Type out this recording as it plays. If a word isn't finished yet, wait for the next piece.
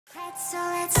Hello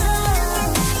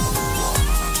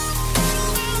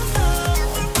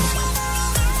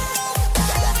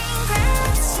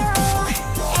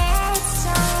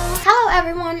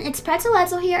everyone, it's Pretzel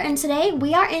Etzel here, and today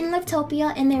we are in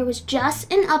Livetopia, and there was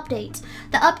just an update.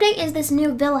 The update is this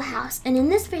new villa house, and in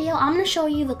this video I'm going to show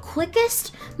you the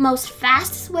quickest, most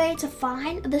fastest way to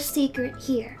find the secret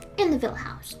here in the villa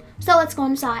house. So let's go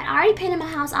inside. I already painted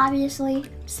my house, obviously.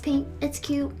 It's pink, it's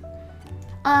cute.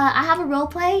 I have a role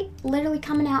play literally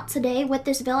coming out today with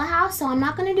this villa house, so I'm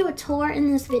not going to do a tour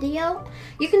in this video.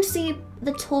 You can see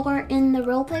the tour in the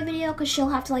role play video because she'll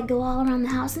have to like go all around the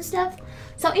house and stuff.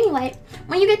 So anyway,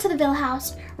 when you get to the villa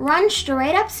house, run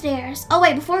straight upstairs. Oh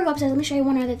wait, before we go upstairs, let me show you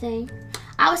one other thing.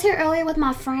 I was here earlier with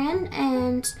my friend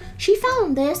and she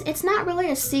found this. It's not really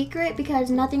a secret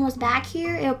because nothing was back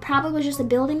here. It probably was just a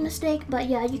building mistake, but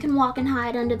yeah, you can walk and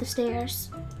hide under the stairs.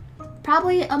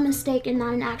 Probably a mistake and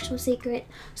not an actual secret.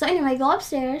 So anyway, go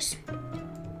upstairs.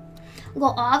 Go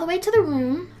all the way to the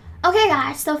room. Okay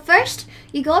guys, so first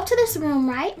you go up to this room,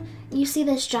 right? You see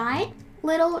this giant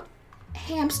little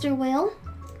hamster wheel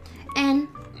and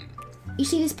you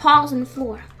see these paws on the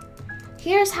floor.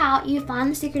 Here's how you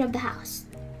find the secret of the house.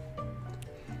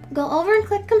 Go over and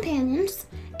click companions,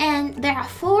 and there are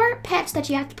 4 pets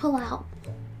that you have to pull out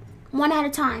one at a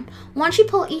time. Once you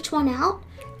pull each one out,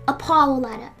 a paw will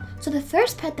light up. So the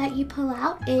first pet that you pull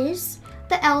out is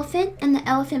the elephant, and the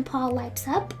elephant paw lights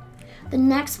up. The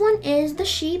next one is the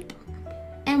sheep,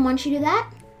 and once you do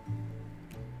that,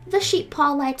 the sheep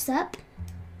paw lights up.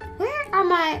 Where are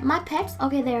my pets?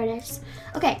 Okay, there it is.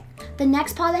 Okay, the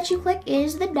next paw that you click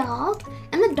is the dog,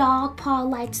 and the dog paw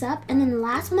lights up. And then the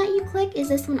last one that you click is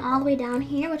this one all the way down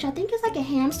here, which I think is like a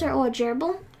hamster or a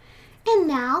gerbil. And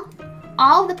now,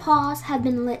 all of the paws have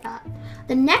been lit up.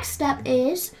 The next step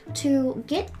is to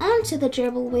get onto the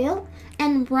gerbil wheel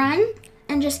and run,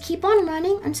 and just keep on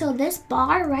running until this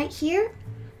bar right here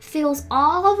fills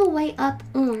all the way up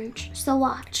orange. So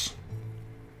watch.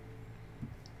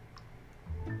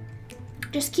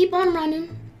 Just keep on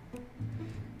running.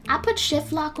 I put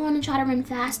shift lock on and try to run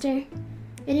faster. It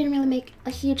didn't really make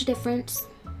a huge difference.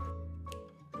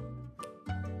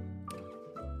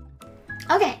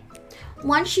 Okay.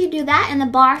 Once you do that and the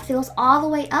bar fills all the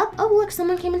way up, oh look,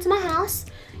 someone came into my house.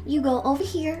 You go over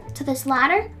here to this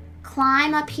ladder,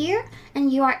 climb up here,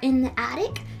 and you are in the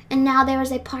attic. And now there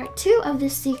is a part 2 of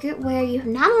this secret where you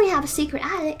not only have a secret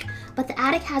attic, but the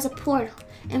attic has a portal.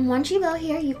 And once you go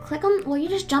here, you click on, well, you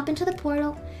just jump into the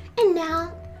portal, and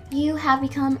now you have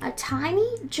become a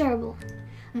tiny gerbil.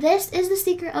 This is the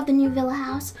secret of the new villa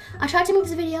house. I tried to make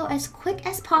this video as quick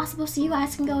as possible so you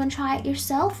guys can go and try it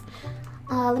yourself.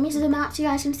 Let me zoom out so you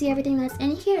guys can see everything that's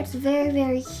in here. It's very,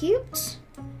 very cute.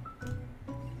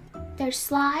 There's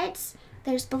slides,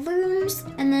 there's balloons,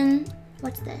 and then,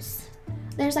 what's this?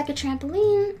 There's like a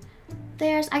trampoline.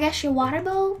 There's, I guess, your water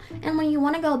bowl. And when you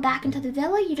want to go back into the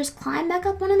villa, you just climb back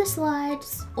up one of the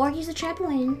slides or use a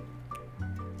trampoline.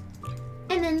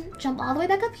 And then jump all the way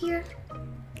back up here.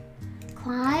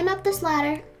 Climb up this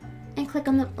ladder and click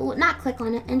on the, well, not click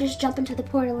on it, and just jump into the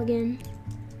portal again.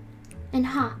 And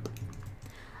hop.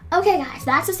 Okay guys,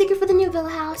 that's the secret for the new villa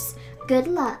house. Good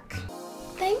luck.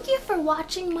 Thank you for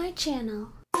watching my channel.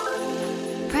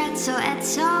 Pretzel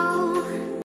Etzel.